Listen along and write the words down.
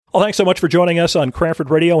Well, thanks so much for joining us on Cranford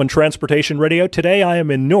Radio and Transportation Radio. Today I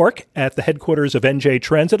am in Newark at the headquarters of NJ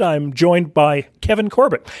Transit. I'm joined by Kevin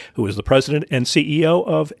Corbett, who is the president and CEO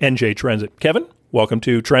of NJ Transit. Kevin, welcome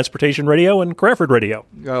to Transportation Radio and Cranford Radio.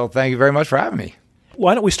 Well, thank you very much for having me.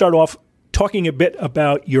 Why don't we start off talking a bit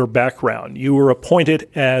about your background. You were appointed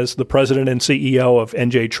as the president and CEO of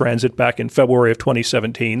NJ Transit back in February of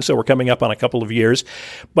 2017, so we're coming up on a couple of years.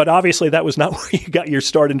 But obviously that was not where you got your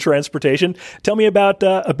start in transportation. Tell me about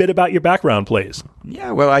a bit about your background, please.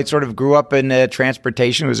 Yeah, well, I sort of grew up in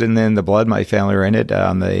transportation. It was in the blood. My family were in it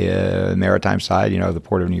on the maritime side. The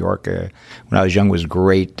Port of New York, when I was young, was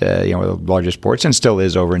great. One of the largest ports, and still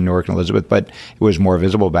is over in Newark and Elizabeth, but it was more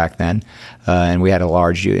visible back then. And we had a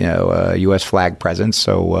large, U.S. flag presence,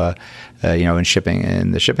 so in shipping,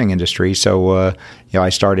 in the shipping industry. So I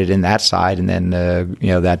started in that side, and then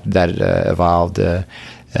that evolved.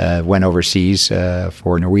 Went overseas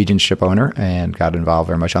for a Norwegian ship owner and got involved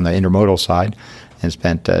very much on the intermodal side, and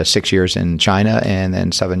spent 6 years in China and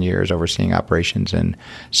then 7 years overseeing operations in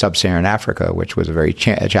sub-Saharan Africa, which was a very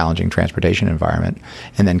challenging transportation environment,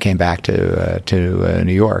 and then came back to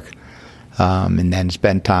New York. And then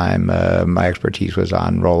spent time, my expertise was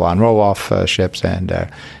on roll-on, roll-off ships, and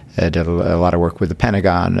I did a lot of work with the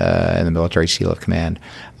Pentagon and the Military SEAL of Command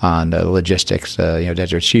on logistics,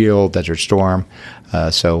 Desert Shield, Desert Storm.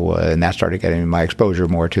 And that started getting my exposure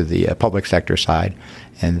more to the public sector side.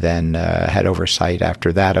 And then had oversight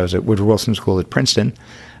after that. I was at Woodrow Wilson School at Princeton.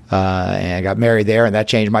 And I got married there, and that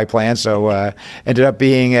changed my plans. So ended up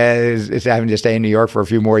being having to stay in New York for a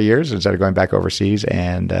few more years instead of going back overseas,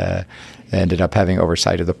 and ended up having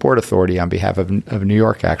oversight of the Port Authority on behalf of New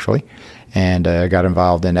York, actually, and got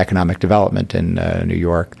involved in economic development in New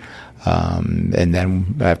York. And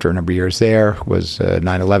then after a number of years there,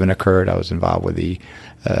 9/11 occurred. I was involved with the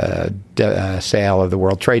sale of the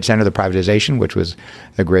World Trade Center, the privatization, which was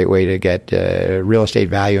a great way to get real estate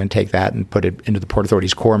value and take that and put it into the Port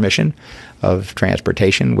Authority's core mission of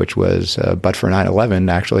transportation, which was, but for 9/11,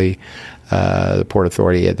 actually, the Port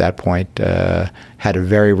Authority at that point had a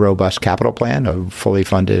very robust capital plan, a fully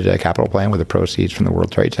funded capital plan with the proceeds from the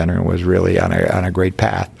World Trade Center, and was really on a great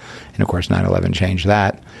path. And of course, 9/11 changed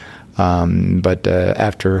that. But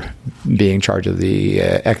after being in charge of the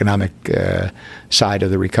economic side of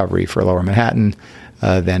the recovery for Lower Manhattan,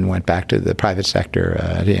 then went back to the private sector,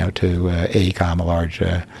 to AECOM, a large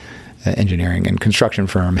engineering and construction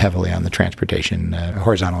firm heavily on the transportation,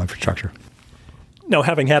 horizontal infrastructure. Now,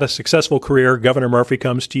 having had a successful career, Governor Murphy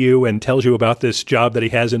comes to you and tells you about this job that he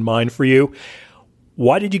has in mind for you.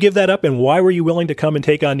 Why did you give that up, and why were you willing to come and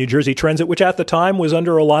take on New Jersey Transit, which at the time was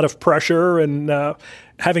under a lot of pressure and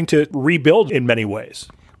having to rebuild in many ways?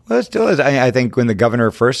 Well, it still is. I think when the governor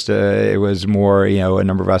first, it was more, a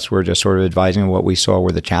number of us were just sort of advising what we saw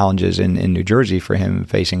were the challenges in New Jersey for him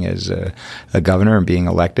facing as a governor and being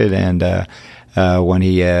elected. And when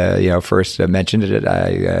he, first mentioned it,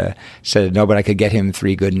 I said no, but I could get him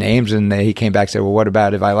 3 good names. And he came back and said, well, what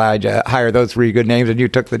about if I allowed you to hire those 3 good names and you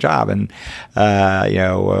took the job? And,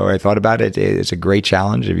 I thought about it. It's a great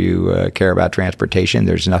challenge. If you care about transportation,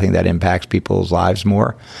 there's nothing that impacts people's lives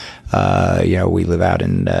more. We live out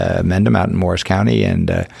in Mendham, out in Morris County,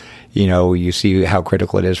 and, you see how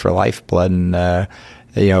critical it is for lifeblood. And,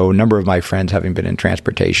 a number of my friends, having been in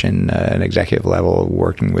transportation at executive level,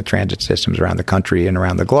 working with transit systems around the country and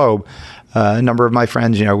around the globe, a number of my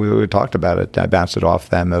friends, we talked about it. I bounced it off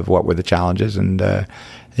them of what were the challenges. And,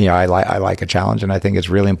 I like a challenge, and I think it's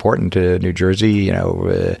really important to New Jersey,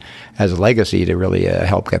 as a legacy to really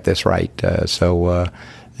help get this right.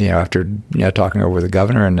 After talking over with the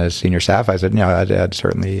governor and the senior staff, I said, I'd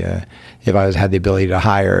certainly, if I had the ability to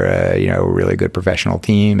hire a really good professional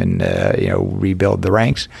team and rebuild the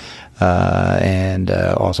ranks, and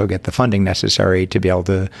also get the funding necessary to be able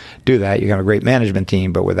to do that. You got a great management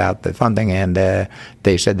team, but without the funding, and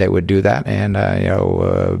they said they would do that, and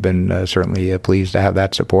been certainly pleased to have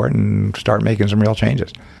that support and start making some real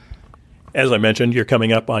changes. As I mentioned, you're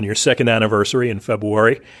coming up on your 2nd anniversary in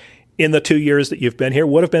February. In the 2 years that you've been here,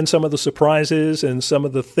 what have been some of the surprises and some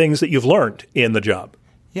of the things that you've learned in the job?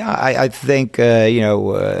 Yeah, I think,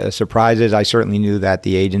 surprises. I certainly knew that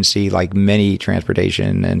the agency, like many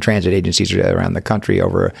transportation and transit agencies around the country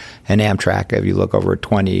over an Amtrak, if you look over a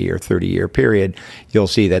 20 or 30-year period, you'll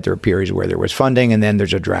see that there are periods where there was funding and then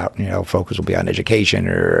there's a drought. Focus will be on education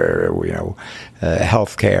or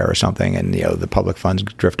health care or something, and, the public funds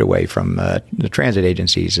drift away from the transit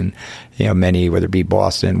agencies. And, many, whether it be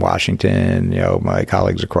Boston, Washington, my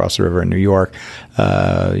colleagues across the river in New York,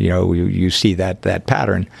 you see that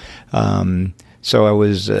pattern. So I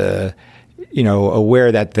was,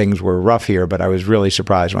 aware that things were rough here, but I was really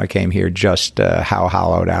surprised when I came here just how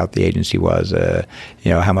hollowed out the agency was.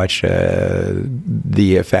 How much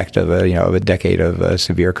the effect of a decade of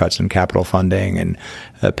severe cuts in capital funding and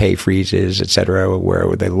pay freezes, et cetera,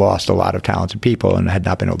 where they lost a lot of talented people and had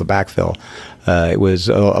not been able to backfill. It was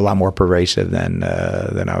a lot more pervasive than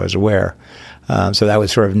I was aware. So that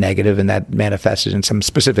was sort of negative, and that manifested in some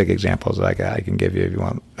specific examples that I can give you if you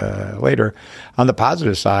want later. On the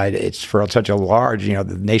positive side, it's for such a large,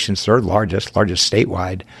 the nation's third largest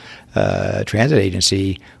statewide transit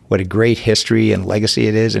agency, what a great history and legacy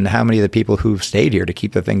it is, and how many of the people who've stayed here to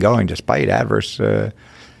keep the thing going despite adverse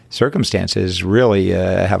circumstances really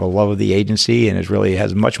have a love of the agency, and it really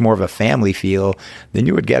has much more of a family feel than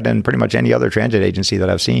you would get in pretty much any other transit agency that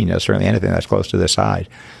I've seen, certainly anything that's close to this side.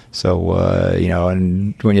 So,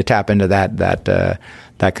 and when you tap into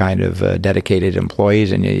that kind of dedicated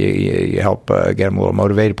employees and you help get them a little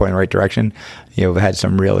motivated, point in the right direction, we've had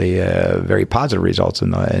some really very positive results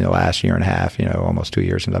in the last year and a half, almost 2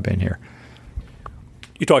 years since I've been here.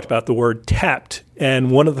 You talked about the word tapped,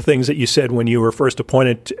 and one of the things that you said when you were first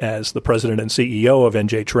appointed as the president and CEO of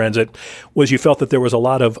NJ Transit was you felt that there was a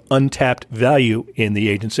lot of untapped value in the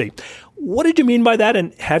agency. What did you mean by that,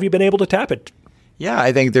 and have you been able to tap it? Yeah,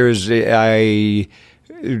 I think as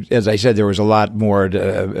I said, there was a lot more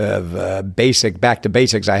of back to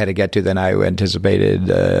basics I had to get to than I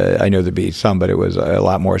anticipated. I know there'd be some, but it was a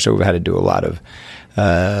lot more. So we had to do a lot of,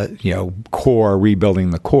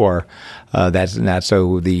 rebuilding the core. That's not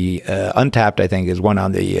so. The untapped, I think, is one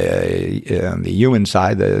on the human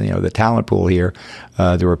side. The talent pool here.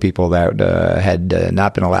 There were people that had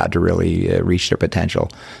not been allowed to really reach their potential.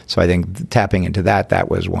 So I think tapping into that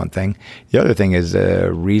was one thing. The other thing is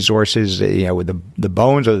resources. With the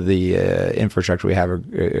bones of the infrastructure we have are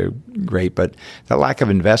great, but the lack of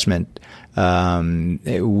investment.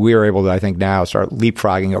 We're able to, I think, now start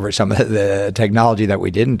leapfrogging over some of the technology that we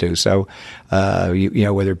didn't do. So,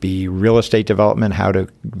 whether it be real estate development, how to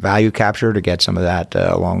value capture to get some of that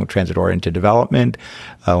along transit-oriented development.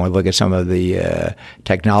 When we look at some of the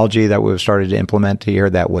technology that we've started to implement here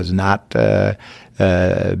that was not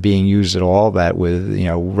being used at all, that with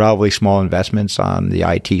relatively small investments on the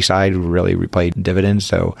IT side really repay dividends.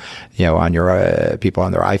 So, on your people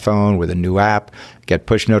on their iPhone with a new app, get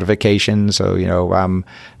push notifications. So,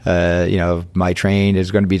 my train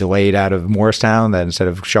is going to be delayed out of Morristown. That instead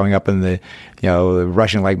of showing up in the,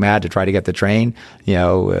 rushing like mad to try to get the train,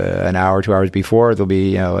 an hour, 2 hours before, there'll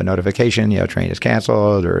be, a notification, train is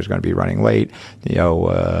canceled or is going to be running late,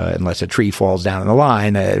 unless a tree falls down in the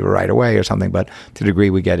line right away or something. But to the degree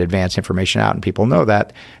we get advanced information out and people know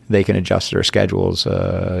that, they can adjust their schedules,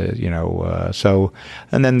 so,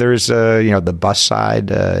 and then there's, the bus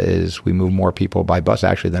side is we move more people by bus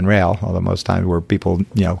actually than rail, although most times where people,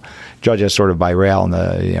 judge us sort of by rail and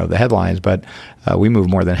the headlines, but we move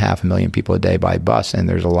more than 500,000 people a day by bus, and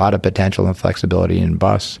there's a lot of potential and flexibility in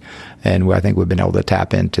bus. And I think we've been able to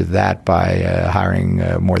tap into that by hiring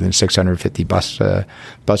more than 650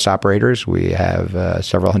 bus operators. We have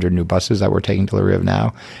several hundred new buses that we're taking delivery of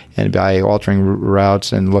now. And by altering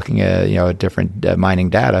routes and looking at different mining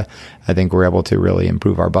data, I think we're able to really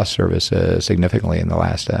improve our bus service significantly in the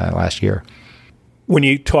last year. When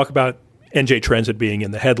you talk about NJ Transit being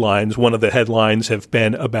in the headlines, one of the headlines have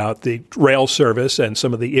been about the rail service and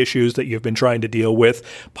some of the issues that you've been trying to deal with.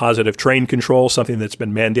 Positive train control, something that's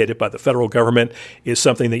been mandated by the federal government, is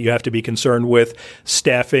something that you have to be concerned with.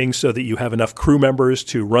 Staffing so that you have enough crew members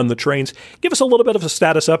to run the trains. Give us a little bit of a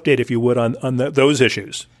status update, if you would, on those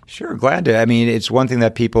issues. Sure, glad to. I mean, it's one thing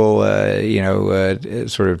that people,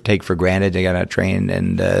 sort of take for granted. They got a train,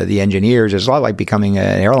 and the engineers, it's a lot like becoming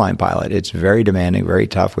an airline pilot. It's very demanding, very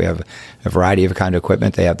tough. We have a variety of kind of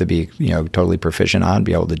equipment they have to be, totally proficient on,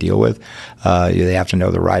 be able to deal with. They have to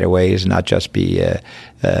know the right of ways, not just be,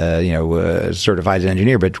 certified as an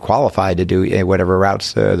engineer, but qualified to do whatever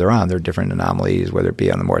routes they're on. There are different anomalies, whether it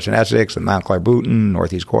be on the Morrison Essex, the Mount Clark-Booton,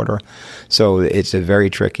 Northeast Corridor. So it's a very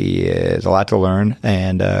tricky. It's a lot to learn,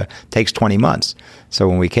 and takes 20 months. So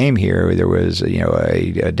when we came here, there was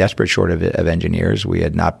a desperate shortage of engineers. We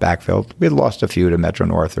had not backfilled. We had lost a few to Metro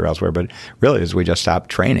North or elsewhere, but really, as we just stopped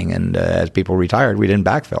training, and as people retired, we didn't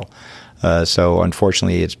backfill. So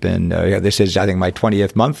unfortunately, it's been this is, I think, my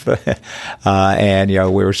 20th month, and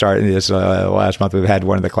we were starting this last month. We've had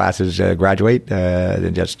one of the classes graduate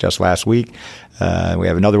just last week. We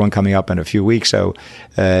have another one coming up in a few weeks. So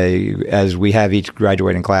as we have each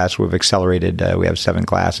graduating class, we've accelerated. We have 7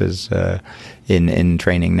 classes in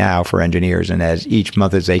training now for engineers. And as each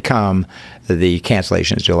month as they come, the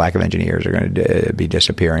cancellations due to lack of engineers are going to be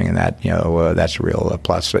disappearing, and that that's a real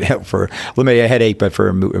plus for eliminating a headache, but for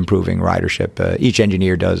improving ridership. Each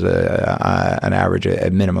engineer does an average, a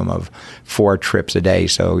minimum of 4 trips a day.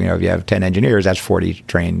 So if you have 10 engineers, that's 40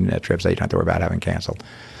 train trips that you don't have to worry about having canceled.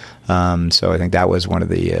 So I think that was one of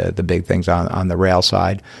the big things on the rail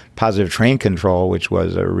side. Positive train control, which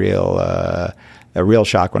was a real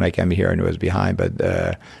shock when I came here and it was behind. But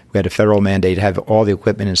we had a federal mandate to have all the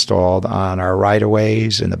equipment installed on our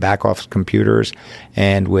right-of-ways and the back-office computers,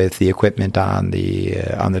 and with the equipment on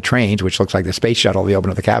the trains, which looks like the space shuttle. You open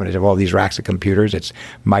up the cabinet, have all these racks of computers. It's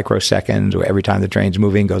microseconds. Every time the train's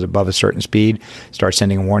moving, goes above a certain speed, starts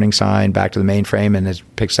sending a warning sign back to the mainframe, and it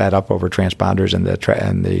picks that up over transponders in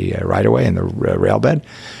the right-of-way and the rail bed.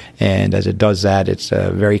 And as it does that, it's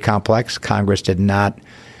very complex. Congress did not.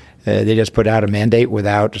 They just put out a mandate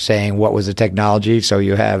without saying what was the technology. So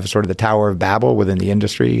you have sort of the Tower of Babel within the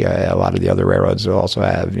industry. A lot of the other railroads also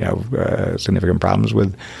have significant problems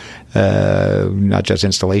with not just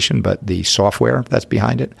installation, but the software that's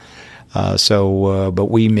behind it.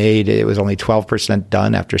 But we made it was only 12%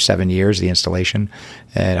 done after 7 years, the installation.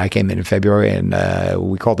 And I came in February, and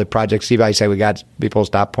we called it Project Steve. I say we got people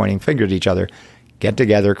stop pointing fingers at each other. Get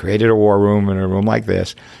together, created a war room in a room like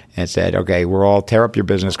this, and said, okay, we're all tear up your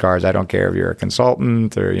business cards. I don't care if you're a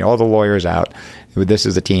consultant or all the lawyers out. This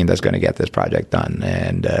is the team that's going to get this project done.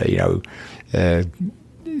 And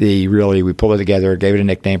we pulled it together, gave it a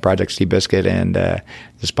nickname, Project Seabiscuit, and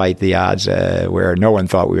despite the odds where no one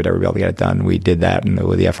thought we would ever be able to get it done, we did that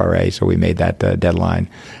with the FRA. So we made that deadline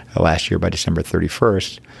last year by December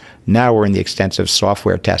 31st. Now we're in the extensive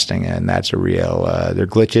software testing, and that's a real there are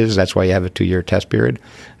glitches. That's why you have a 2-year test period.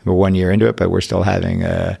 We're 1 year into it, but we're still having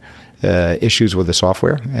issues with the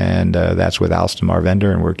software, and that's with Alstom, our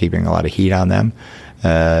vendor, and we're keeping a lot of heat on them.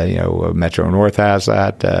 Metro North has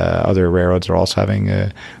that. Other railroads are also having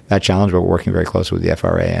that challenge, but we're working very closely with the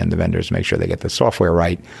FRA and the vendors to make sure they get the software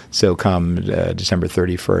right. So come December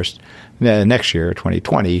 31st next year,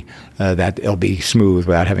 2020, that it'll be smooth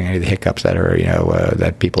without having any of the hiccups that are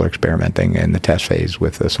that people are experimenting in the test phase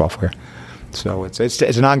with the software. So it's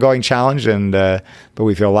an ongoing challenge, and but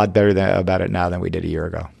we feel a lot better about it now than we did a year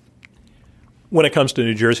ago. When it comes to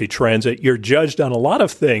New Jersey Transit, you're judged on a lot of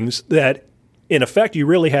things that, in effect, you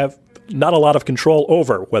really have not a lot of control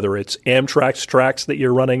over, whether it's Amtrak's tracks that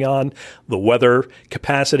you're running on, the weather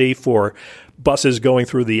capacity for buses going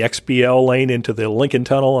through the XPL lane into the Lincoln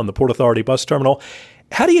Tunnel and the Port Authority bus terminal.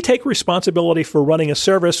 How do you take responsibility for running a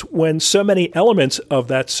service when so many elements of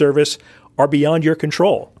that service are beyond your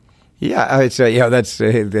control? Yeah, I'd say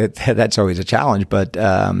that's always a challenge, but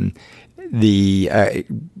I'd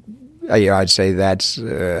say that's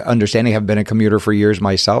understanding. I've been a commuter for years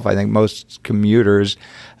myself. I think most commuters,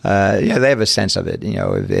 they have a sense of it.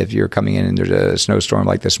 If you're coming in and there's a snowstorm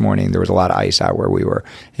like this morning, there was a lot of ice out where we were,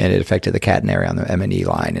 and it affected the catenary on the M&E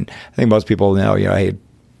line. And I think most people know, hey,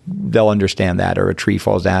 they'll understand that, or a tree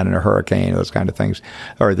falls down in a hurricane, those kind of things,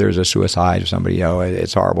 or there's a suicide of somebody,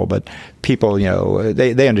 it's horrible. But people,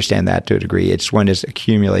 they understand that to a degree. It's when it's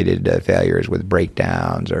accumulated failures with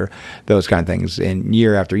breakdowns or those kind of things, and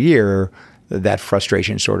year after year, that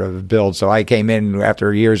frustration sort of builds. So I came in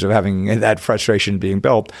after years of having that frustration being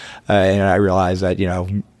built, and I realized that,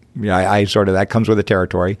 I sort of, that comes with the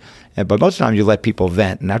territory. But most of the time you let people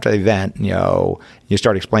vent, and after they vent, you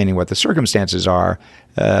start explaining what the circumstances are.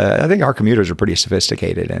 I think our commuters are pretty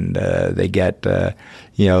sophisticated, and they get,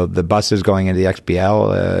 the buses going into the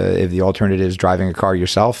XPL. If the alternative is driving a car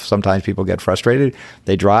yourself, sometimes people get frustrated.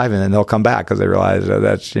 They drive, and then they'll come back because they realize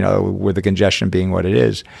that's, with the congestion being what it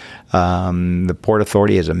is. The Port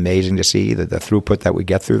Authority is amazing to see the throughput that we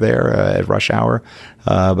get through there at rush hour.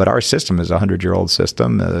 But our system is a 100-year-old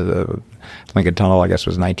system. The Lincoln Tunnel, I guess,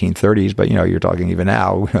 was 1930s, but you're talking even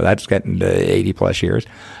now, that's getting to 80 plus years.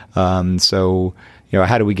 So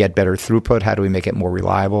how do we get better throughput? How do we make it more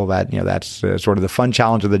reliable? That's sort of the fun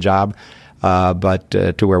challenge of the job. But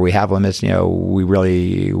to where we have limits, we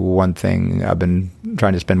really, one thing I've been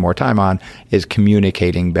trying to spend more time on is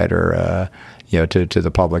communicating better, to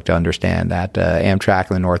the public to understand that Amtrak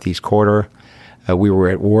in the Northeast Corridor. We were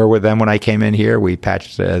at war with them when I came in here. We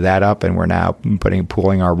patched that up, and we're now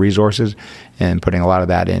pooling our resources and putting a lot of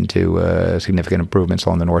that into significant improvements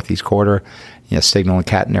along the Northeast Corridor. Signal and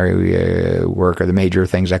catenary work are the major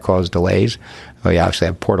things that cause delays. We obviously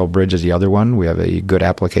have Portal Bridge as the other one. We have a good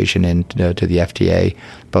application to the FTA,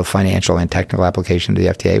 both financial and technical application to the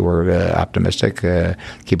FTA. We're optimistic,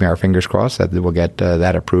 keeping our fingers crossed that we'll get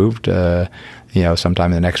that approved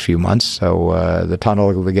sometime in the next few months. So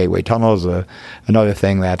the Gateway Tunnel is another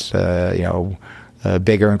thing that's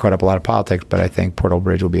bigger and caught up a lot of politics, but I think Portal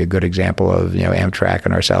Bridge will be a good example of Amtrak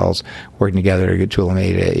and ourselves working together to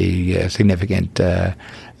eliminate a significant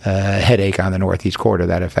headache on the Northeast Corridor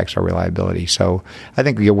that affects our reliability. So I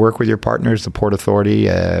think you work with your partners, the Port Authority,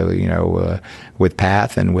 with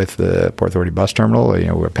PATH and with the Port Authority bus terminal,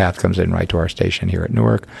 where PATH comes in right to our station here at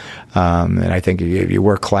Newark. And I think if you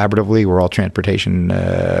work collaboratively, we're all transportation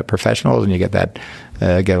professionals, and you get a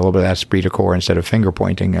little bit of that esprit de corps instead of finger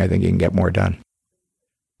pointing, I think you can get more done.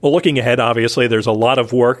 Well, looking ahead, obviously, there's a lot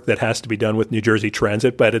of work that has to be done with New Jersey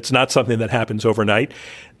Transit, but it's not something that happens overnight.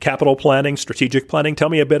 Capital planning, strategic planning. Tell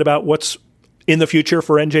me a bit about what's in the future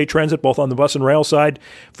for NJ Transit, both on the bus and rail side,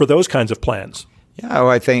 for those kinds of plans. Yeah, well,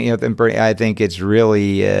 I think it's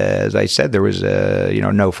really, as I said, there was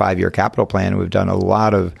no 5-year capital plan. We've done a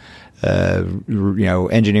lot of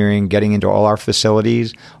engineering, getting into all our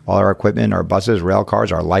facilities, all our equipment, our buses, rail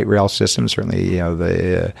cars, our light rail system. Certainly,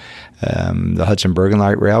 the Hudson Bergen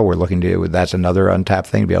Light Rail. We're looking to. That's another untapped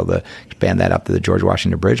thing to be able to expand that up to the George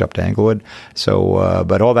Washington Bridge up to Englewood. So,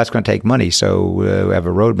 but all that's going to take money. So we have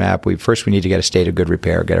a roadmap. We need to get a state of good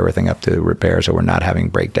repair, get everything up to repair, so we're not having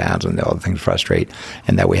breakdowns and all the things frustrate,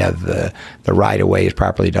 and that we have the right of way is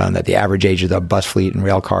properly done. That the average age of the bus fleet and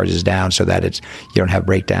rail cars is down, so that you don't have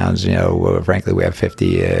breakdowns. Frankly, we have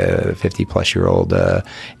 50 plus year old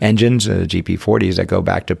engines, GP40s that go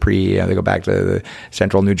back to they go back to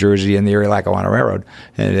central New Jersey and the Erie-Lackawanna Railroad,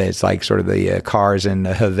 and it's like sort of the cars in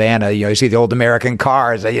Havana. You see the old American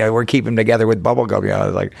cars. We're keeping them together with bubble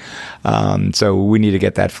gum. So we need to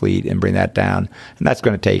get that fleet and bring that down, and that's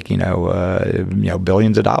going to take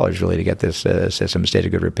billions of dollars really to get this system state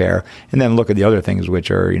of good repair, and then look at the other things which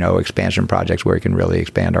are expansion projects where we can really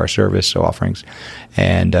expand our service offerings,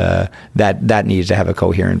 and that needs to have a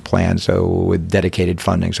coherent plan. So with dedicated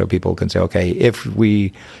funding, so people can say, okay, if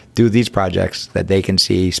we do these projects, that they can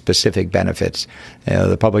see specific benefits.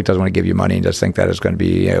 The public doesn't want to give you money and just think that it's going to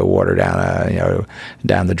be water down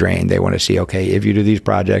down the drain. They want to see, okay, if you do these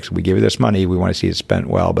projects, we give you this money, we want to see it spent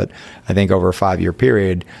well. But I think over a 5-year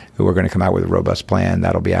period, we're going to come out with a robust plan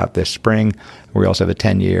that'll be out this spring. We also have a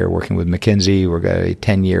 10-year, working with McKinsey, we're got a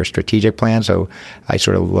 10-year strategic plan. So I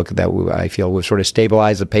sort of look at that. I feel we've sort of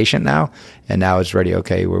stabilized the patient now, and now it's ready.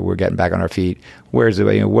 Okay, we're getting back on our feet. What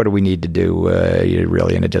do we need to do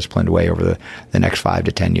really in a disciplined way over the next 5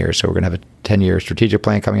 to 10 years? So we're going to have a 10-year strategic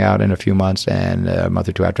plan coming out in a few months, and a month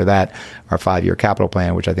or two after that, our 5-year capital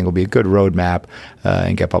plan, which I think will be a good roadmap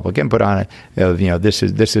and get public input on it.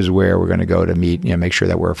 This is where we're going to go to meet, make sure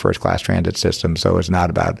that we're a first-class transit system. So it's not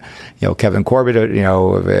about Kevin Corbett.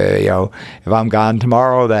 If I'm gone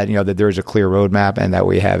tomorrow, that there is a clear roadmap and that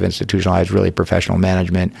we have institutionalized really professional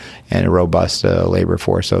management and a robust labor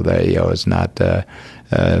force, so that it's not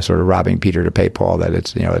sort of robbing Peter to pay Paul. That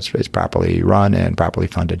it's properly run and properly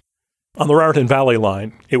funded. On the Raritan Valley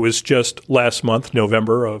line, it was just last month,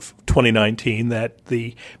 November of 2019, that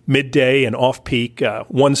the midday and off-peak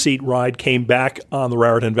one-seat ride came back on the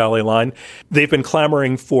Raritan Valley line. They've been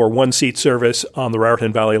clamoring for one-seat service on the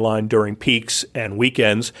Raritan Valley line during peaks and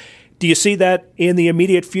weekends. Do you see that in the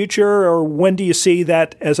immediate future, or when do you see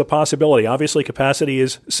that as a possibility? Obviously, capacity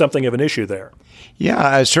is something of an issue there.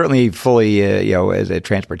 Yeah, certainly fully, as a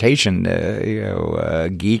transportation,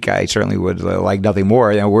 geek, I certainly would like nothing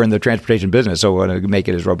more. We're in the transportation business, so we want to make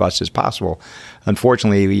it as robust as possible.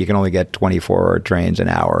 Unfortunately, you can only get 24 trains an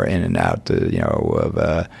hour in and out,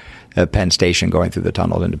 of Penn Station going through the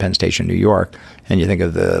tunnel into Penn Station, New York. And you think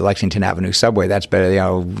of the Lexington Avenue subway, that's better,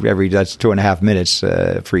 that's 2.5 minutes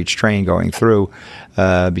for each train going through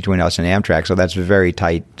between us and Amtrak. So that's a very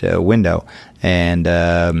tight window. And,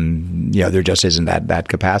 there just isn't that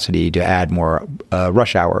capacity to add more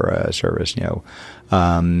rush hour service,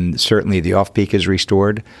 Certainly the off-peak is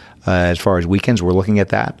restored. As far as weekends, we're looking at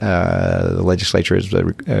that. The legislature has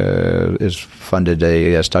funded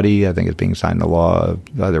a study. I think it's being signed into law.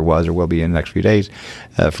 There was or will be in the next few days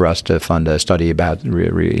for us to fund a study about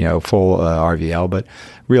full RVL. But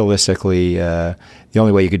realistically, the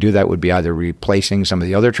only way you could do that would be either replacing some of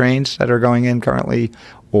the other trains that are going in currently,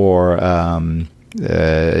 or when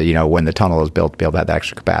the tunnel is built, to be able to have that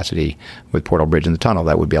extra capacity with Portal Bridge and the tunnel,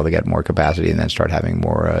 that would be able to get more capacity and then start having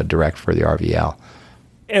more direct for the RVL.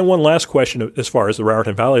 And one last question as far as the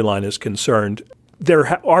Raritan Valley line is concerned.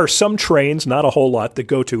 There are some trains, not a whole lot, that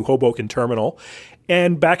go to Hoboken Terminal.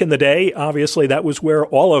 And back in the day, obviously, that was where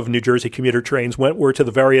all of New Jersey commuter trains were to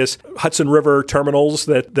the various Hudson River terminals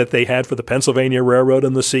that they had for the Pennsylvania Railroad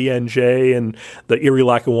and the CNJ and the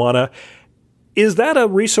Erie-Lackawanna. Is that a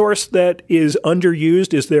resource that is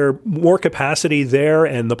underused? Is there more capacity there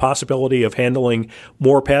and the possibility of handling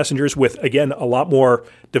more passengers with, again, a lot more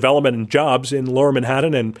development and jobs in Lower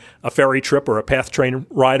Manhattan and a ferry trip or a PATH train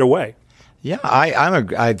ride away? Yeah,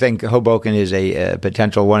 I think Hoboken is a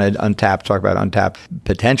potential one. Untapped. Talk about untapped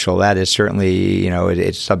potential. That is certainly,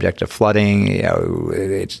 it's subject to flooding.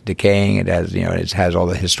 It's decaying. It has all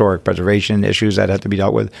the historic preservation issues that have to be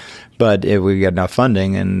dealt with. But if we get enough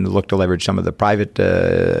funding and look to leverage some of the private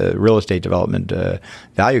real estate development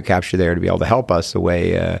value capture there to be able to help us the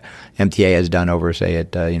way MTA has done over, say,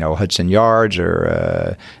 at Hudson Yards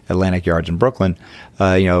or Atlantic Yards in Brooklyn,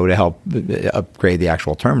 to help upgrade the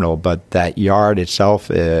actual terminal. But that yard itself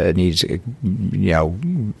needs,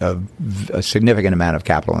 a significant amount of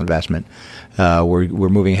capital investment. We're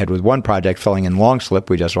moving ahead with one project, filling in Long Slip.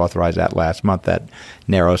 We just authorized that last month, that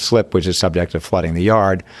narrow slip, which is subject to flooding the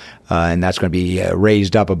yard. And that's going to be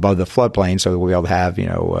raised up above the floodplain, so that we'll be able to have,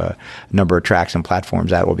 a number of tracks and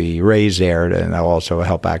platforms that will be raised there, and that'll also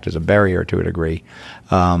help act as a barrier to a degree.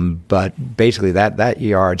 But basically, that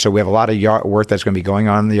yard. So we have a lot of yard work that's going to be going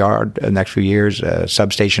on in the yard the next few years.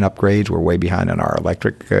 Substation upgrades. We're way behind on our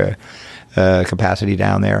electric capacity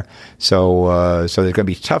down there. So it's going to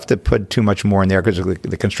be tough to put too much more in there because of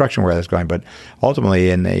the construction where that's going. But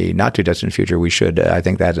ultimately, in a not too distant future, we should. I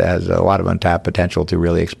think that has a lot of untapped potential to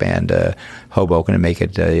really expand Hoboken and make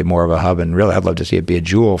it more of a hub. And really, I'd love to see it be a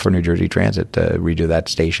jewel for New Jersey Transit to redo that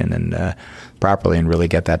station and properly and really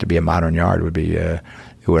get that to be a modern yard.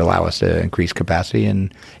 It would allow us to increase capacity.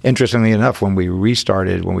 And interestingly enough, when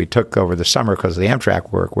we took over the summer because of the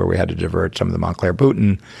Amtrak work, where we had to divert some of the Montclair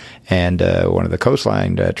Boughton and one of the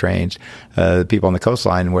coastline trains, the people on the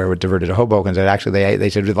coastline where it diverted to Hoboken said they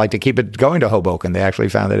said we'd like to keep it going to Hoboken. They actually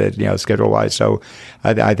found that it schedule-wise. So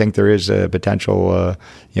I think there is a potential.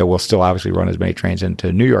 We'll still obviously run as many trains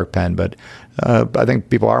into New York Penn, but I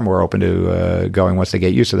think people are more open to going once they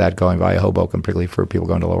get used to that, going via Hoboken, particularly for people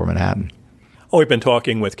going to Lower Manhattan. We've been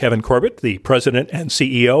talking with Kevin Corbett, the president and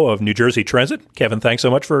CEO of New Jersey Transit. Kevin, thanks so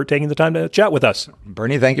much for taking the time to chat with us.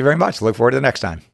 Bernie, thank you very much. Look forward to the next time.